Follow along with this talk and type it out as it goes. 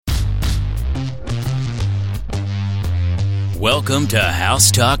Welcome to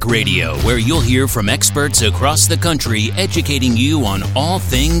House Talk Radio, where you'll hear from experts across the country educating you on all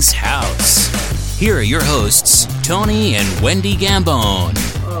things house. Here are your hosts, Tony and Wendy Gambone.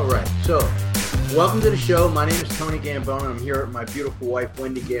 All right, so welcome to the show. My name is Tony Gambone. I'm here with my beautiful wife,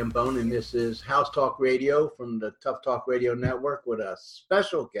 Wendy Gambone, and this is House Talk Radio from the Tough Talk Radio Network with a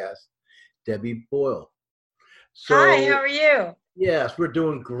special guest, Debbie Boyle. So, hi, how are you? Yes, we're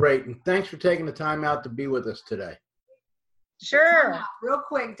doing great, and thanks for taking the time out to be with us today. Sure. Real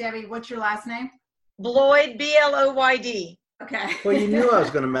quick, Debbie, what's your last name? Bloyd, B-L-O-Y-D. Okay. Well, you knew I was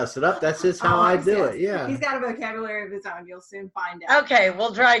going to mess it up. That's just how I do it, yeah. He's got a vocabulary of his own. You'll soon find out. Okay,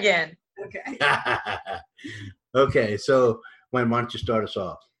 we'll try again. Okay. Okay, so why don't you start us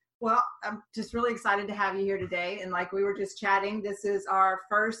off? Well, I'm just really excited to have you here today. And like we were just chatting, this is our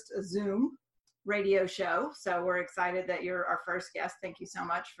first Zoom radio show. So we're excited that you're our first guest. Thank you so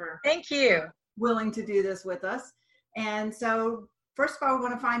much for Thank you. willing to do this with us. And so first of all, we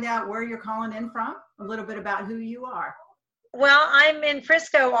want to find out where you're calling in from, a little bit about who you are. Well, I'm in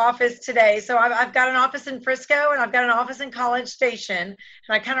Frisco office today. So I've got an office in Frisco and I've got an office in College Station. And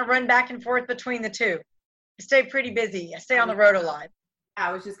I kind of run back and forth between the two. I stay pretty busy. I stay on the road a lot.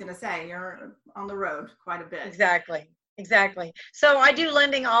 I was just going to say, you're on the road quite a bit. Exactly. So I do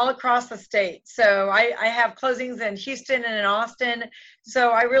lending all across the state. So I have closings in Houston and in Austin. So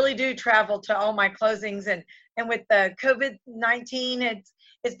I really do travel to all my closings. And with the COVID-19,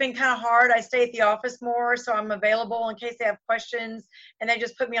 it's been kind of hard. I stay at the office more, so I'm available in case they have questions. And they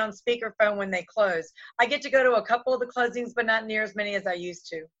just put me on speakerphone when they close. I get to go to a couple of the closings, but not near as many as I used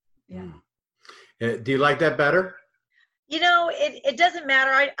to. Yeah. Do you like that better? You know, it doesn't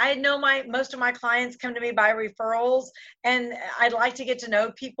matter. I know most of my clients come to me by referrals, and I'd like to get to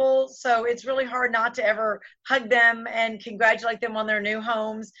know people. So it's really hard not to ever hug them and congratulate them on their new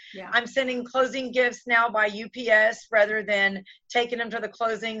homes. Yeah. I'm sending closing gifts now by UPS rather than taking them to the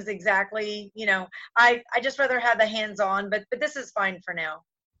closings exactly. You know, I just rather have the hands-on, but this is fine for now.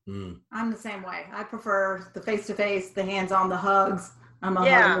 I'm the same way. I prefer the face-to-face, the hands-on, the hugs. I'm a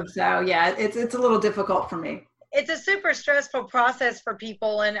Yeah. hugger, so yeah, it's a little difficult for me. It's a super stressful process for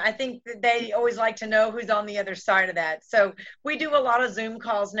people, and I think that they always like to know who's on the other side of that. So we do a lot of Zoom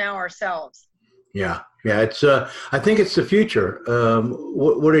calls now ourselves. Yeah. It's. I think it's the future.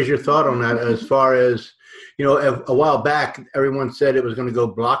 What is your thought on that? As far as, you know, a while back, everyone said it was going to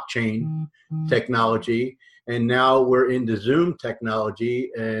go blockchain technology, and now we're into Zoom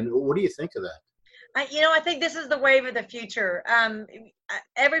technology. And what do you think of that? I think this is the wave of the future.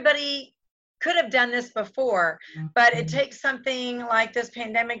 Everybody could have done this before, but it takes something like this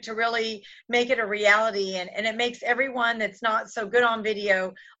pandemic to really make it a reality. And it makes everyone that's not so good on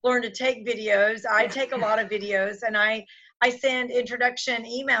video learn to take videos. I take a lot of videos, and I send introduction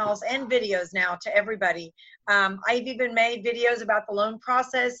emails and videos now to everybody. I've even made videos about the loan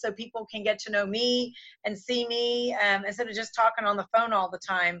process so people can get to know me and see me instead of just talking on the phone all the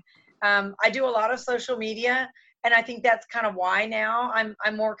time. I do a lot of social media, and I think that's kind of why now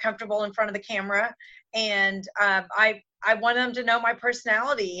I'm more comfortable in front of the camera. And I want them to know my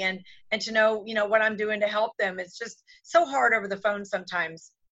personality and to know, you know, what I'm doing to help them. It's just so hard over the phone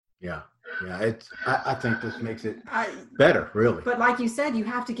sometimes. Yeah. I think this makes it better, really. But like you said, you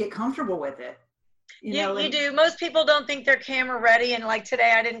have to get comfortable with it. You do. Most people don't think they're camera ready. And like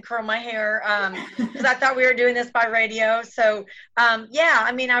today, I didn't curl my hair because I thought we were doing this by radio. So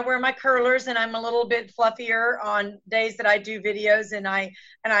I wear my curlers, and I'm a little bit fluffier on days that I do videos, and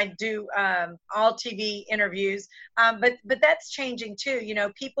I do all TV interviews. But that's changing too. You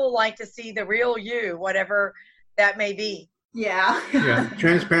know, people like to see the real you, whatever that may be. Yeah. Yeah.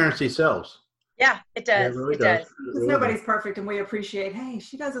 Transparency sells. Yeah, it does. It really does. Because nobody's perfect, and we appreciate, hey,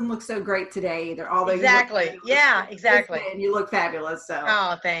 she doesn't look so great today either. Although Exactly. And you look fabulous. So.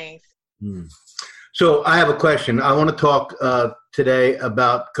 Oh, thanks. So I have a question. I want to talk today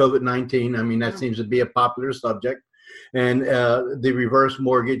about COVID-19. I mean, that seems to be a popular subject, and the reverse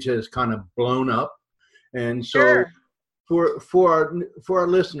mortgage has kind of blown up. And so Sure. for our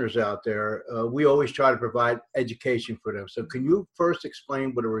listeners out there, we always try to provide education for them. So can you first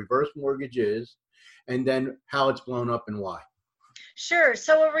explain what a reverse mortgage is, and then how it's blown up and why? Sure.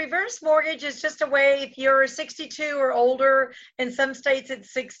 So a reverse mortgage is just a way, if you're 62 or older, in some states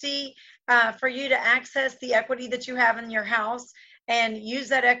it's 60, for you to access the equity that you have in your house and use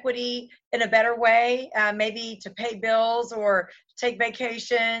that equity in a better way, maybe to pay bills or take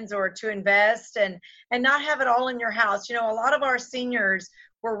vacations or to invest and not have it all in your house. You know, a lot of our seniors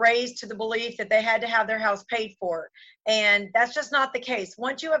were raised to the belief that they had to have their house paid for. And that's just not the case.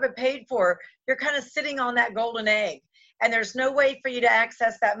 Once you have it paid for, you're kind of sitting on that golden egg. And there's no way for you to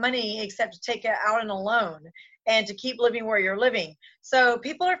access that money except to take it out in a loan and to keep living where you're living. So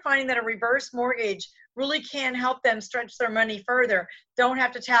people are finding that a reverse mortgage really can help them stretch their money further, don't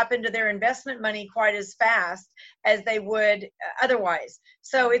have to tap into their investment money quite as fast as they would otherwise.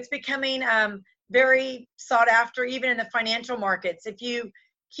 So it's becoming very sought after, even in the financial markets. If you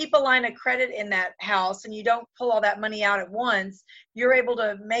keep a line of credit in that house and you don't pull all that money out at once, you're able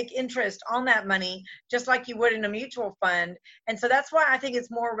to make interest on that money just like you would in a mutual fund. And so that's why I think it's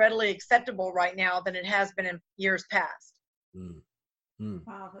more readily acceptable right now than it has been in years past.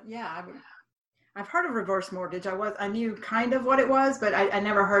 Wow. Yeah. I've heard of reverse mortgage. I knew kind of what it was, but I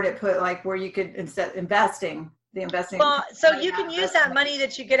never heard it put like where you could instead investing. Well, so you can use that money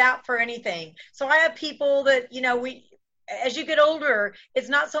that you get out for anything. So I have people that, as you get older, it's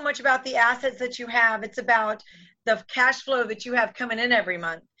not so much about the assets that you have, it's about the cash flow that you have coming in every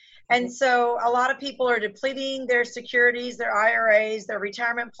month. And so a lot of people are depleting their securities, their IRAs, their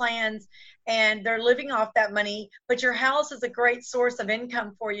retirement plans, and they're living off that money. But your house is a great source of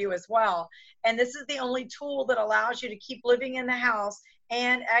income for you as well. And this is the only tool that allows you to keep living in the house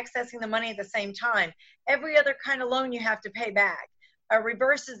and accessing the money at the same time. Every other kind of loan you have to pay back. A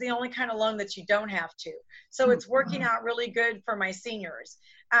reverse is the only kind of loan that you don't have to. So it's working out really good for my seniors.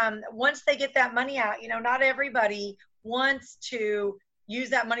 Once they get that money out, not everybody wants to use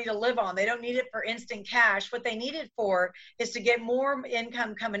that money to live on. They don't need it for instant cash. What they need it for is to get more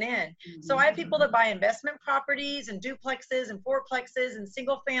income coming in. So I have people that buy investment properties and duplexes and fourplexes and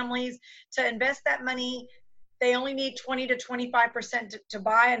single families to invest that money. They only need 20 to 25% to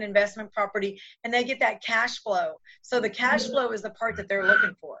buy an investment property, and they get that cash flow. So the cash flow is the part that they're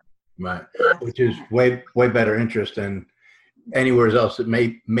looking for. Right, which is way better interest than anywhere else that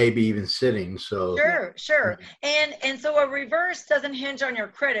may be even sitting. So sure. And so a reverse doesn't hinge on your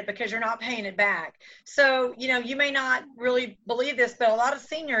credit because you're not paying it back. So you may not really believe this, but a lot of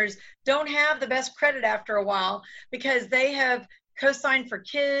seniors don't have the best credit after a while because they have co-signed for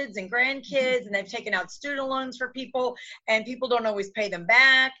kids and grandkids, and they've taken out student loans for people, and people don't always pay them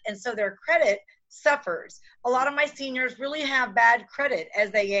back, and so their credit suffers. A lot of my seniors really have bad credit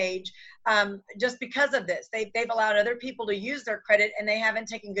as they age, just because of this. They've allowed other people to use their credit, and they haven't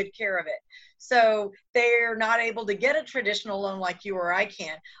taken good care of it. So they're not able to get a traditional loan like you or I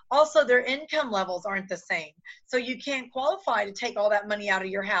can. Also, their income levels aren't the same. So you can't qualify to take all that money out of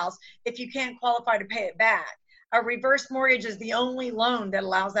your house if you can't qualify to pay it back. A reverse mortgage is the only loan that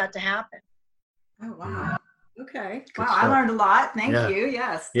allows that to happen. Oh, wow. Okay. Wow. I learned a lot. Thank you.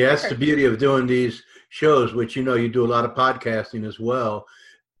 Yes. Yeah. That's the beauty of doing these shows, which, you do a lot of podcasting as well.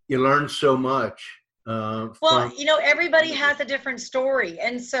 You learn so much. Everybody has a different story.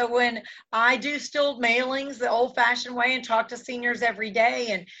 And so when I do still mailings the old fashioned way and talk to seniors every day,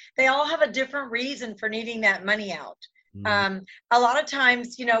 and they all have a different reason for needing that money out. A lot of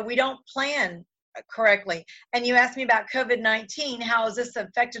times, we don't plan correctly. And you asked me about COVID-19, how has this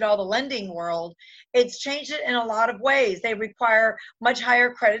affected all the lending world? It's changed it in a lot of ways. They require much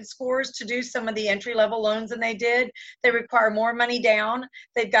higher credit scores to do some of the entry-level loans than they did. They require more money down.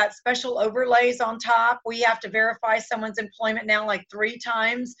 They've got special overlays on top. We have to verify someone's employment now like 3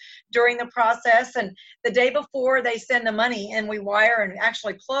 times during the process. And the day before they send the money and we wire and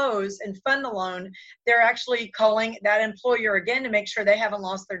actually close and fund the loan, they're actually calling that employer again to make sure they haven't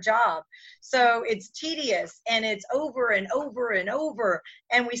lost their job. So it's tedious, and it's over and over and over,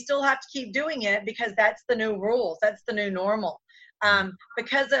 and we still have to keep doing it because that's the new rules. That's the new normal.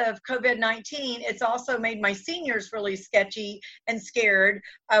 Because of COVID-19, it's also made my seniors really sketchy and scared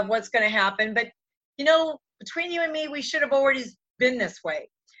of what's going to happen. But, between you and me, we should have always been this way.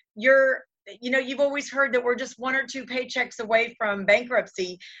 You've always heard that we're just 1 or 2 paychecks away from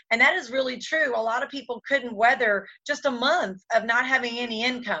bankruptcy. And that is really true. A lot of people couldn't weather just a month of not having any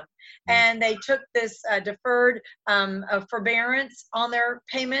income. And they took this deferred forbearance on their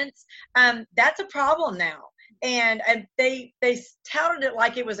payments. That's a problem now. And they touted it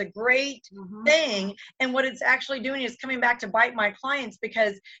like it was a great thing. And what it's actually doing is coming back to bite my clients,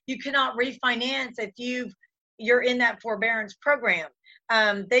 because you cannot refinance if you're in that forbearance program.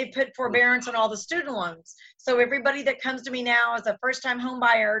 They put forbearance on all the student loans. So everybody that comes to me now as a first-time home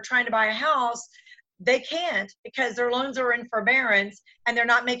buyer trying to buy a house, they can't because their loans are in forbearance and they're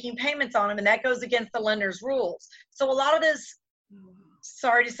not making payments on them, and that goes against the lender's rules. So a lot of this,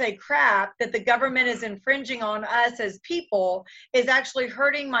 sorry to say, crap that the government is infringing on us as people is actually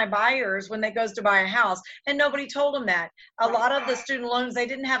hurting my buyers when they goes to buy a house, and nobody told them that. A lot of the student loans, they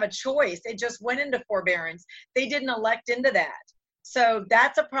didn't have a choice. It just went into forbearance. They didn't elect into that. So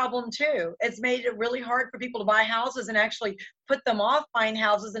that's a problem too. It's made it really hard for people to buy houses and actually put them off buying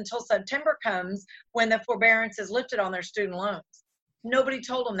houses until September comes when the forbearance is lifted on their student loans. Nobody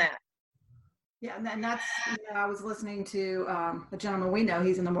told them that. Yeah, and that's, I was listening to a gentleman we know,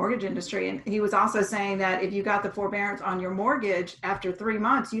 he's in the mortgage industry, and he was also saying that if you got the forbearance on your mortgage after 3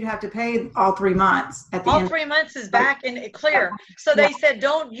 months, you'd have to pay all 3 months at the end. All 3 months is back and clear. So they said,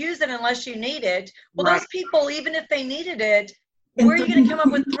 don't use it unless you need it. Well, those people, even if they needed it, where are you going to come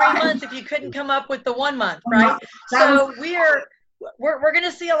up with 3 months if you couldn't come up with the 1 month, right? So we're going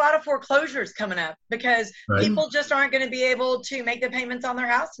to see a lot of foreclosures coming up because people just aren't going to be able to make the payments on their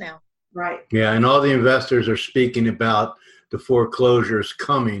house now. Right. Yeah, and all the investors are speaking about the foreclosures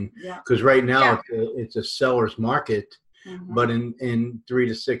coming because right now it's a seller's market, but in 3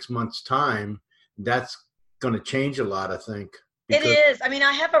 to 6 months' time, that's going to change a lot, I think. It is. I mean,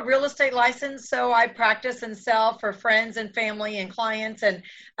 I have a real estate license, so I practice and sell for friends and family and clients. And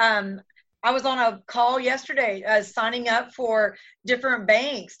I was on a call yesterday signing up for different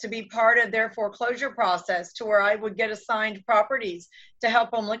banks to be part of their foreclosure process to where I would get assigned properties to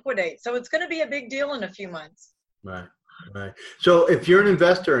help them liquidate. So it's going to be a big deal in a few months. Right. So if you're an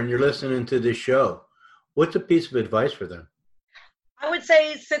investor and you're listening to this show, what's a piece of advice for them? I would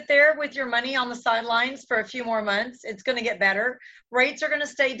say sit there with your money on the sidelines for a few more months. It's going to get better. Rates are going to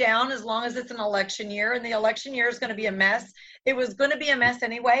stay down as long as it's an election year, and the election year is going to be a mess. It was going to be a mess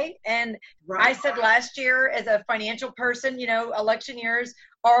anyway. And I said last year, as a financial person, election years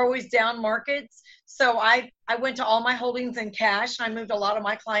are always down markets. So I went to all my holdings in cash, and I moved a lot of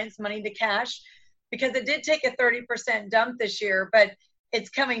my clients' money to cash because it did take a 30% dump this year, but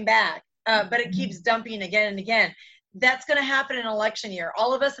it's coming back. But it keeps dumping again and again. That's going to happen in election year.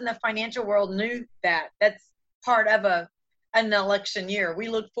 All of us in the financial world knew that. That's part of an election year. We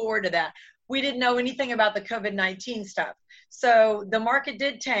look forward to that. We didn't know anything about the COVID-19 stuff. So the market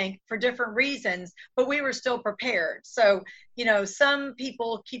did tank for different reasons, but we were still prepared. So, some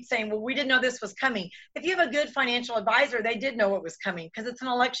people keep saying, well, we didn't know this was coming. If you have a good financial advisor, they did know it was coming because it's an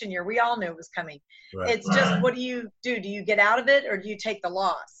election year. We all knew it was coming. Right. It's just, what do you do? Do you get out of it or do you take the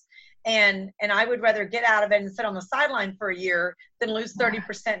loss? And I would rather get out of it and sit on the sideline for a year than lose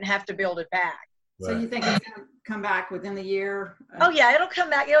 30% and have to build it back. So you think it's going to come back within the year? Oh yeah, it'll come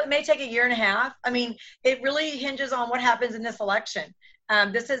back. It may take a year and a half. I mean, it really hinges on what happens in this election.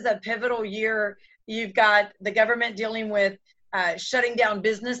 This is a pivotal year. You've got the government dealing with shutting down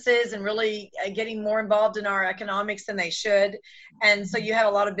businesses and really getting more involved in our economics than they should. And so you have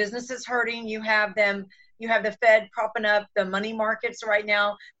a lot of businesses hurting. You have the Fed propping up the money markets right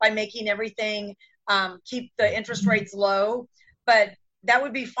now by making everything keep the interest rates low. But that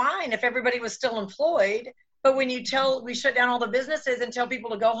would be fine if everybody was still employed. But when we shut down all the businesses and tell people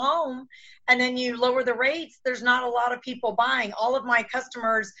to go home, and then you lower the rates, there's not a lot of people buying. All of my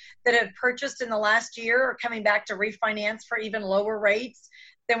customers that have purchased in the last year are coming back to refinance for even lower rates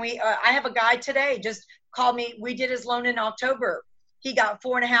than I have a guy today just called me. We did his loan in October. He got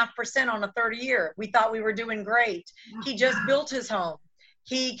 4.5% on a 30-year. We thought we were doing great. He just built his home.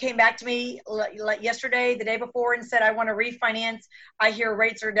 He came back to me like yesterday, the day before, and said, I want to refinance. I hear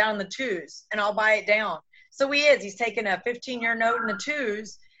rates are down in the 2s, and I'll buy it down. So he's taken a 15-year note in the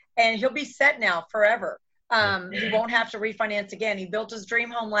 2s, and he'll be set now forever. He won't have to refinance again. He built his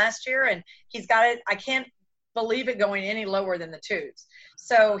dream home last year, and he's got it. I can't believe it going any lower than the 2s.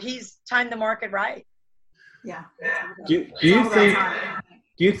 So he's timed the market right. Yeah. Do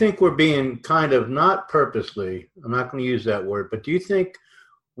you think we're being kind of, not purposely, I'm not going to use that word, but do you think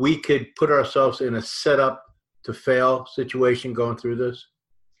we could put ourselves in a setup to fail situation going through this?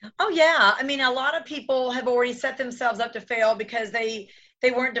 Oh yeah. I mean, a lot of people have already set themselves up to fail because they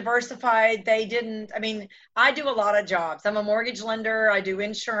weren't diversified. They didn't. I mean, I do a lot of jobs. I'm a mortgage lender. I do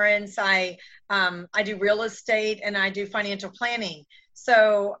insurance. I do real estate, and I do financial planning.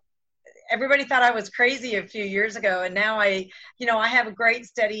 So everybody thought I was crazy a few years ago. And now I have a great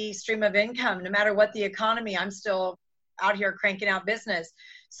steady stream of income. No matter what the economy, I'm still out here cranking out business.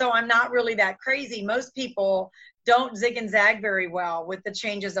 So I'm not really that crazy. Most people don't zig and zag very well with the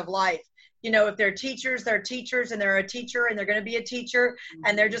changes of life. If they're teachers, they're teachers, and they're a teacher, and they're going to be a teacher,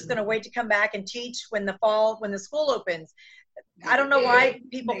 and they're just going to wait to come back and teach when the school opens. I don't know why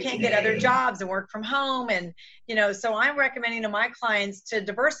people can't get other jobs and work from home. And, so I'm recommending to my clients to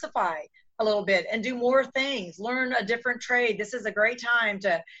diversify a little bit and do more things, learn a different trade. This is a great time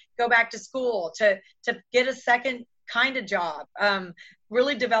to go back to school, to get a second kind of job,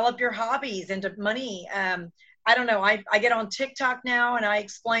 really develop your hobbies into money. I don't know. I get on TikTok now, and I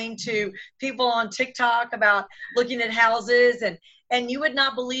explain to people on TikTok about looking at houses, and you would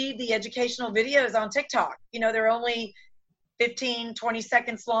not believe the educational videos on TikTok. They're only 15, 20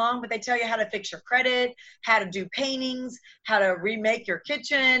 seconds long, but they tell you how to fix your credit, how to do paintings, how to remake your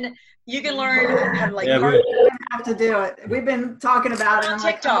kitchen. You can learn how to we have to do it. We've been talking about it on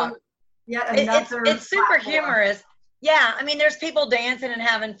TikTok. It's super platform. Humorous. Yeah, I mean, there's people dancing and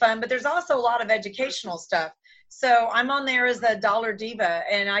having fun, but there's also a lot of educational stuff. So I'm on there as the Dollar Diva,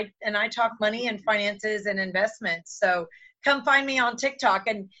 and I talk money and finances and investments. So come find me on TikTok.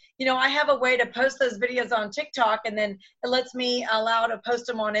 And, I have a way to post those videos on TikTok, and then it lets me allow to post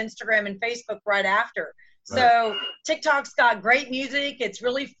them on Instagram and Facebook right after. Right. So TikTok's got great music. It's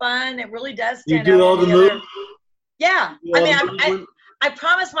really fun. It really does stand out. You do all the moves? Yeah. I mean, I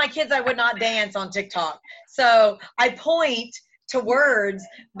promised my kids I would not dance on TikTok. So I point to words,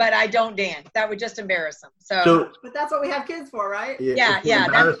 but I don't dance. That would just embarrass them. But that's what we have kids for, right? Yeah.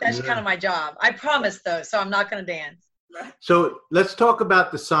 That's kind of my job. I promised though, so I'm not going to dance. So let's talk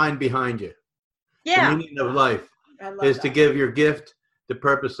about the sign behind you. Yeah. The meaning of life is to give your gift. The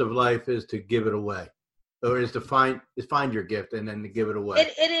purpose of life is to give it away. Or is to find your gift and then to give it away.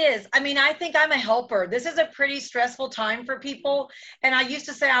 It is. I mean, I think I'm a helper. This is a pretty stressful time for people. And I used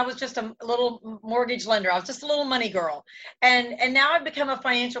to say I was just a little mortgage lender. I was just a little money girl. And now I've become a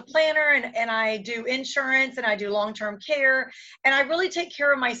financial planner, and I do insurance, and I do long-term care, and I really take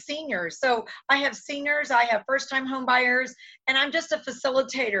care of my seniors. So I have seniors, I have first-time home buyers, and I'm just a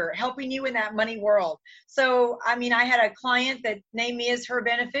facilitator helping you in that money world. So, I mean, I had a client that named me as her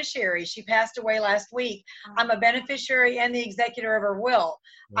beneficiary. She passed away last week. I'm a beneficiary and the executor of her will.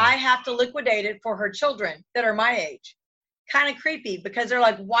 Right. I have to liquidate it for her children that are my age. Kind of creepy, because they're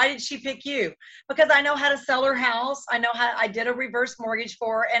like, why did she pick you? Because I know how to sell her house. I know how. I did a reverse mortgage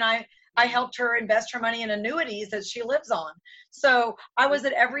for her, and I helped her invest her money in annuities that she lives on. So I was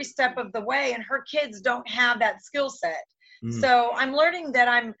at every step of the way, and her kids don't have that skill set. So I'm learning that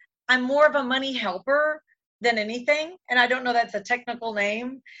I'm more of a money helper than anything. And I don't know that's a technical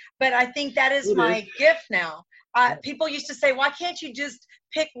name, but I think that is my gift now. People used to say, why can't you just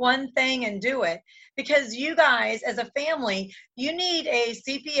pick one thing and do it? Because you guys, as a family, you need a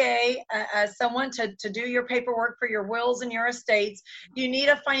CPA, someone to do your paperwork for your wills and your estates. You need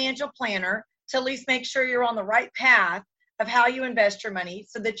a financial planner to at least make sure you're on the right path of how you invest your money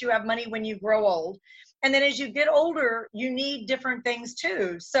so that you have money when you grow old. And then as you get older, you need different things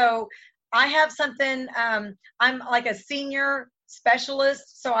too. So I have something, I'm like a senior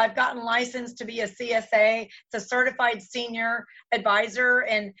specialist, so I've gotten licensed to be a CSA. It's a certified senior advisor.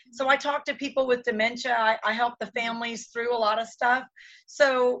 And so I talk to people with dementia. I help the families through a lot of stuff.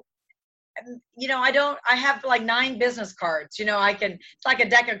 So, I have like 9 business cards. It's like a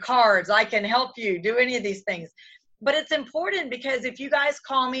deck of cards. I can help you do any of these things. But it's important because if you guys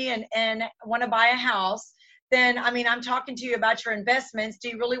call me and want to buy a house, then, I'm talking to you about your investments. Do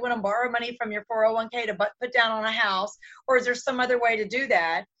you really want to borrow money from your 401k to put down on a house? Or is there some other way to do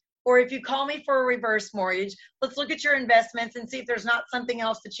that? Or if you call me for a reverse mortgage, let's look at your investments and see if there's not something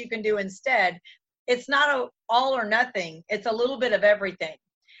else that you can do instead. It's not a all or nothing. It's a little bit of everything.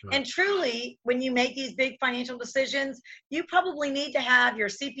 Right. And truly, when you make these big financial decisions, you probably need to have your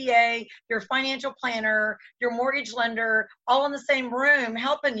CPA, your financial planner, your mortgage lender, all in the same room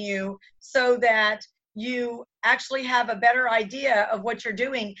helping you so that you actually have a better idea of what you're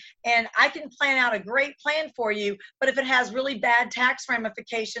doing. And I can plan out a great plan for you, but if it has really bad tax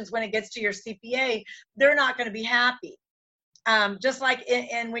ramifications when it gets to your CPA, they're not going to be happy. Just like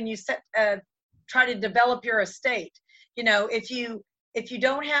when you try to develop your estate, if you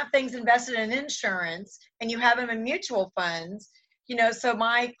don't have things invested in insurance and you have them in mutual funds, so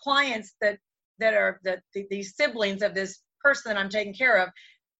my clients that are these siblings of this person that I'm taking care of,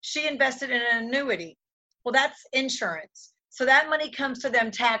 she invested in an annuity. Well, that's insurance. So that money comes to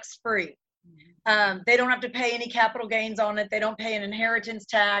them tax-free. They don't have to pay any capital gains on it. They don't pay an inheritance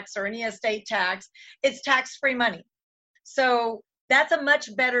tax or any estate tax. It's tax-free money. So that's a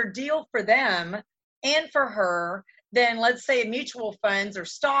much better deal for them and for her than, let's say, mutual funds or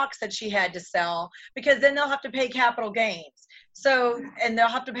stocks that she had to sell, because then they'll have to pay capital gains. So, and they'll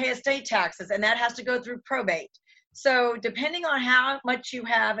have to pay estate taxes, and that has to go through probate. So depending on how much you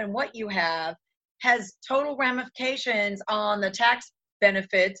have and what you have has total ramifications on the tax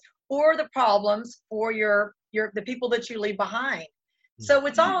benefits or the problems for the people that you leave behind. So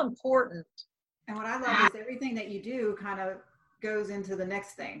it's all important. And what I love is everything that you do kind of goes into the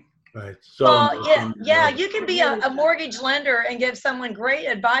next thing. Right. So well, yeah, you can be a mortgage lender and give someone great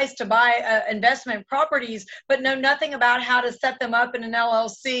advice to buy investment properties, but know nothing about how to set them up in an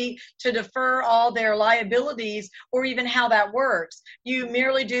LLC to defer all their liabilities or even how that works. You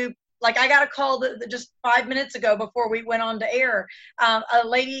merely do. Like I got a call just 5 minutes ago before we went on to air. A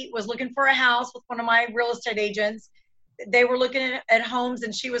lady was looking for a house with one of my real estate agents. they were looking at homes,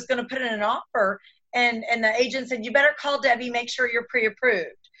 and she was going to put in an offer. And the agent said, you better call Debbie, make sure you're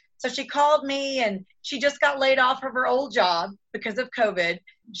pre-approved. So she called me, and she just got laid off of her old job because of COVID.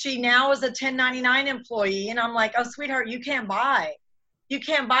 She now is a 1099 employee. And I'm like, oh, sweetheart, you can't buy. You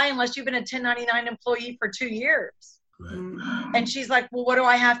can't buy unless you've been a 1099 employee for 2 years. Right. And she's like, well, what do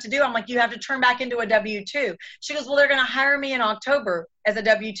I have to do? I'm like, you have to turn back into a W-2. She goes, well, they're going to hire me in October as a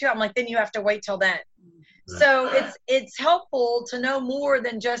W-2. I'm like, then you have to wait till then. Right. So it's helpful to know more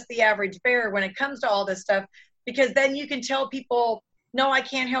than just the average bear when it comes to all this stuff, because then you can tell people, no, I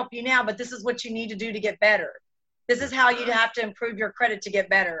can't help you now, but this is what you need to do to get better. This is how you have to improve your credit to get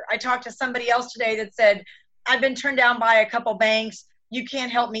better. I talked to somebody else today that said, I've been turned down by a couple banks. You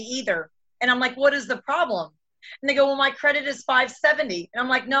can't help me either. And I'm like, what is the problem? And they go, well, my credit is 570. And I'm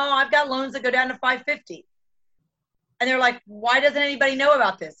like, no, I've got loans that go down to 550. And they're like, why doesn't anybody know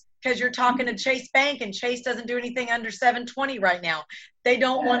about this? Because you're talking to Chase Bank, and Chase doesn't do anything under 720 right now. They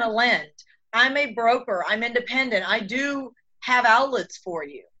don't want to lend. I'm a broker. I'm independent. I do have outlets for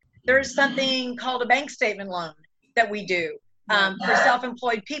you. There's something called a bank statement loan that we do for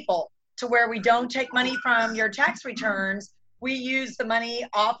self-employed people, to where we don't take money from your tax returns. We use the money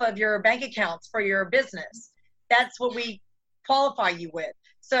off of your bank accounts for your business. That's what we qualify you with.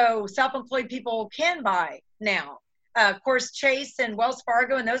 So self-employed people can buy now. Of course, Chase and Wells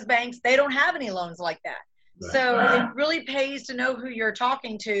Fargo and those banks, they don't have any loans like that. Right. So it really pays to know who you're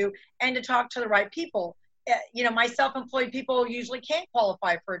talking to and to talk to the right people. My self-employed people usually can't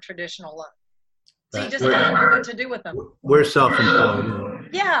qualify for a traditional loan. So you just have to know what to do with them. We're self-employed.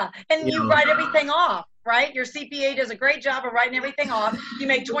 Yeah, and you write everything off, right? Your CPA does a great job of writing everything off. You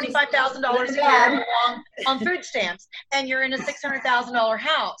make $25,000 a year on food stamps, and you're in a $600,000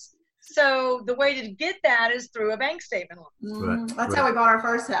 house. So the way to get that is through a bank statement loan. Right. That's how we bought our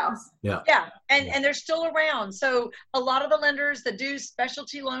first house. Yeah, and they're still around. So a lot of the lenders that do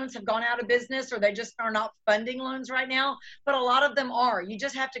specialty loans have gone out of business, or they just are not funding loans right now. But a lot of them are. You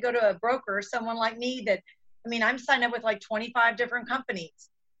just have to go to a broker, someone like me I'm signed up with like 25 different companies.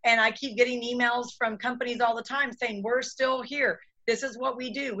 And I keep getting emails from companies all the time saying, we're still here. This is what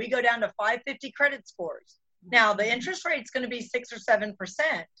we do. We go down to 550 credit scores. Now, the interest rate's going to be 6 or 7%.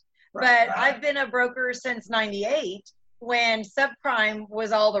 But I've been a broker since 98, when subprime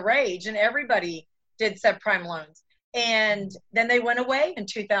was all the rage and everybody did subprime loans. And then they went away in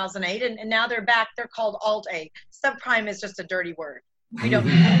 2008, and now they're back. They're called Alt-A. Subprime is just a dirty word. We don't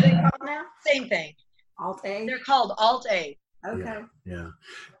What are they called now? Same thing. Alt-A? They're called Alt-A. Okay. Yeah.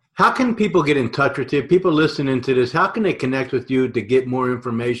 How can people get in touch with you? People listening to this, how can they connect with you to get more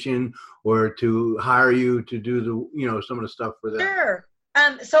information, or to hire you to do some of the stuff for them? Sure.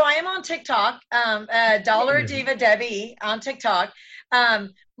 So I am on TikTok, Dollar Diva Debbie on TikTok.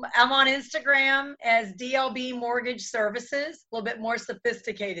 I'm on Instagram as DLB Mortgage Services, a little bit more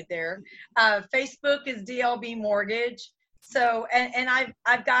sophisticated there. Facebook is DLB Mortgage. So, and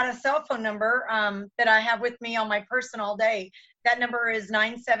I've got a cell phone number that I have with me on my person all day. That number is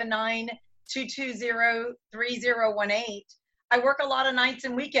 979-220-3018. I work a lot of nights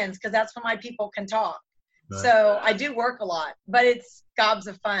and weekends because that's when my people can talk. Right. So I do work a lot, but it's gobs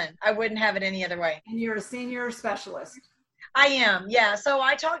of fun. I wouldn't have it any other way. And you're a senior specialist. I am, yeah. So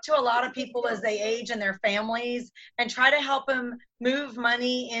I talk to a lot of people as they age and their families, and try to help them move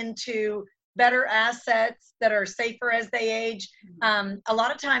money into better assets that are safer as they age. A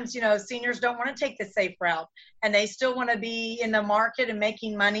lot of times, seniors don't want to take the safe route, and they still want to be in the market and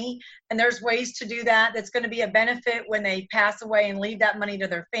making money. And there's ways to do that that's going to be a benefit when they pass away and leave that money to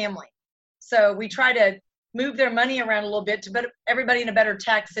their family. So we try to move their money around a little bit to put everybody in a better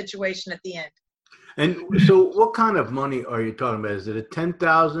tax situation at the end. And so what kind of money are you talking about? Is it a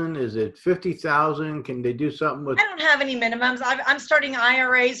 $10,000? Is it $50,000? Can they do something with? I don't have any minimums. I'm starting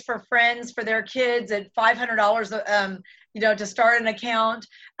IRAs for friends, for their kids at $500, to start an account.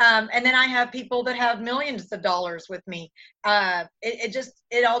 And then I have people that have millions of dollars with me.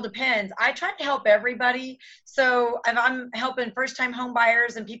 It all depends. I try to help everybody. So if I'm helping first-time home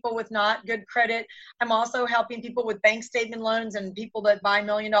buyers and people with not good credit, I'm also helping people with bank statement loans and people that buy $1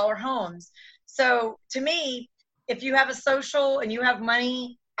 million homes. So to me, if you have a social and you have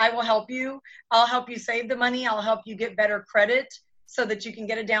money, I will help you. I'll help you save the money. I'll help you get better credit so that you can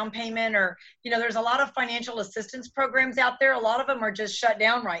get a down payment, or, there's a lot of financial assistance programs out there. A lot of them are just shut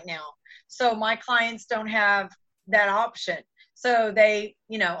down right now. So my clients don't have that option. So they,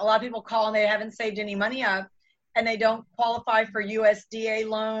 a lot of people call and they haven't saved any money up, and they don't qualify for USDA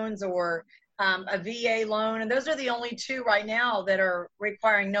loans or a VA loan. And those are the only two right now that are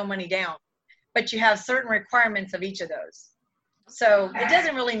requiring no money down. But you have certain requirements of each of those. So it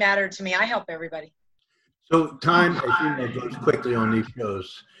doesn't really matter to me. I help everybody. So time, as you know, goes quickly on these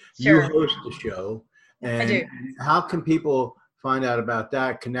shows. Sure. You host the show, and I do. how can people find out about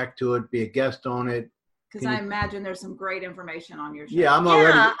that, connect to it, be a guest on it? Because I imagine there's some great information on your show. Yeah, I'm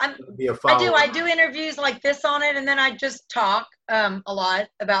already going to be a follower. I do interviews like this on it, and then I just talk a lot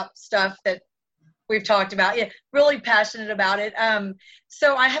about stuff that we've talked about. Yeah, really passionate about it.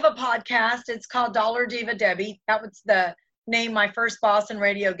 So I have a podcast. It's called Dollar Diva Debbie. That was the name my first boss in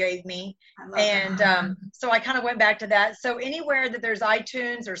radio gave me. And so I kind of went back to that. So anywhere that there's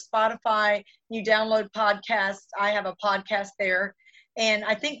iTunes or Spotify, you download podcasts, I have a podcast there. And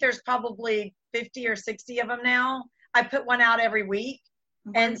I think there's probably 50 or 60 of them now. I put one out every week.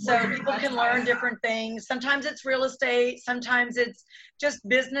 And so people can learn different things. Sometimes it's real estate. Sometimes it's just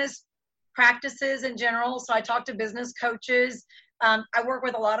business practices in general. So I talk to business coaches. I work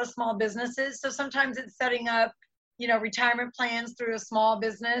with a lot of small businesses. So sometimes it's setting up, retirement plans through a small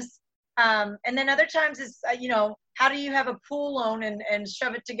business. And then other times it's, how do you have a pool loan and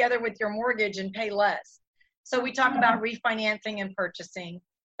shove it together with your mortgage and pay less? So we talk about refinancing and purchasing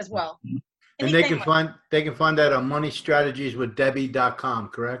as well. And they can find that on moneystrategieswithdebbie.com,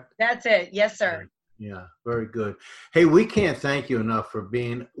 correct? That's it. Yes, sir. Yeah, very good. Hey, we can't thank you enough for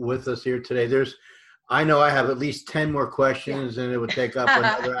being with us here today. I know I have at least 10 more questions, and it would take up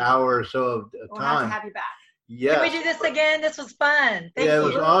another hour or so of time. We'll have to have you back. Yes. Can we do this again? This was fun. Thank you. It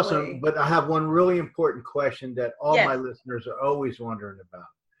was awesome. But I have one really important question that all my listeners are always wondering about.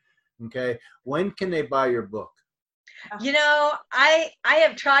 Okay. When can they buy your book? I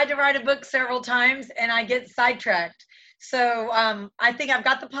have tried to write a book several times and I get sidetracked. So I think I've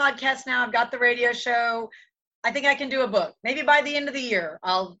got the podcast now. I've got the radio show. I think I can do a book. Maybe by the end of the year,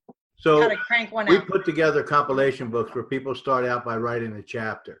 I'll kind of crank one out. We put together compilation books where people start out by writing a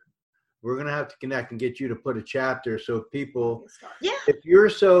chapter. We're going to have to connect and get you to put a chapter so people, if you're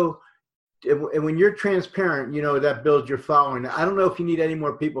and when you're transparent, that builds your following. I don't know if you need any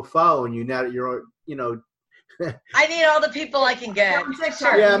more people following you now that you're, I need all the people I can get.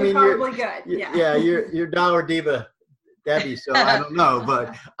 Sure. Yeah, I mean, you're probably good. Yeah, you're Dollar Diva Debbie, so I don't know,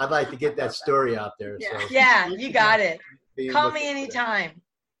 but I'd like to get that story out there. Yeah, so. Yeah, you got it. Call me anytime.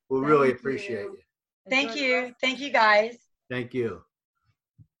 We'll really appreciate you. Thank you. Thank you, guys. Thank you.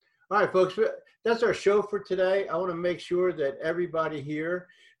 All right, folks, that's our show for today. I want to make sure that everybody here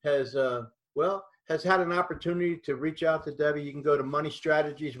has had an opportunity to reach out to Debbie. You can go to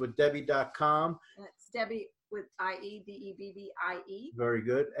moneystrategieswithdebbie.com. That's Debbie with I-E, D-E-B-B-I-E. Very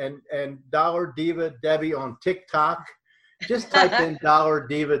good. And Dollar Diva Debbie on TikTok. Just type in Dollar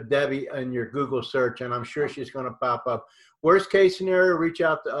Diva Debbie in your Google search, and I'm sure she's going to pop up. Worst case scenario, reach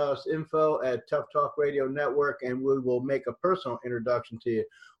out to us, info@Tough Talk Radio Network, and we will make a personal introduction to you.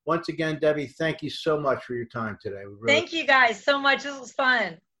 Once again, Debbie, thank you so much for your time today. Thank you guys so much. This was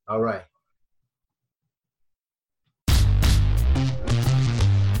fun. All right.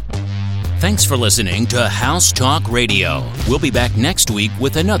 Thanks for listening to House Talk Radio. We'll be back next week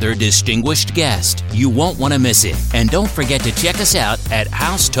with another distinguished guest. You won't want to miss it. And don't forget to check us out at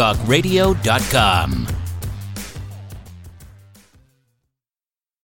housetalkradio.com.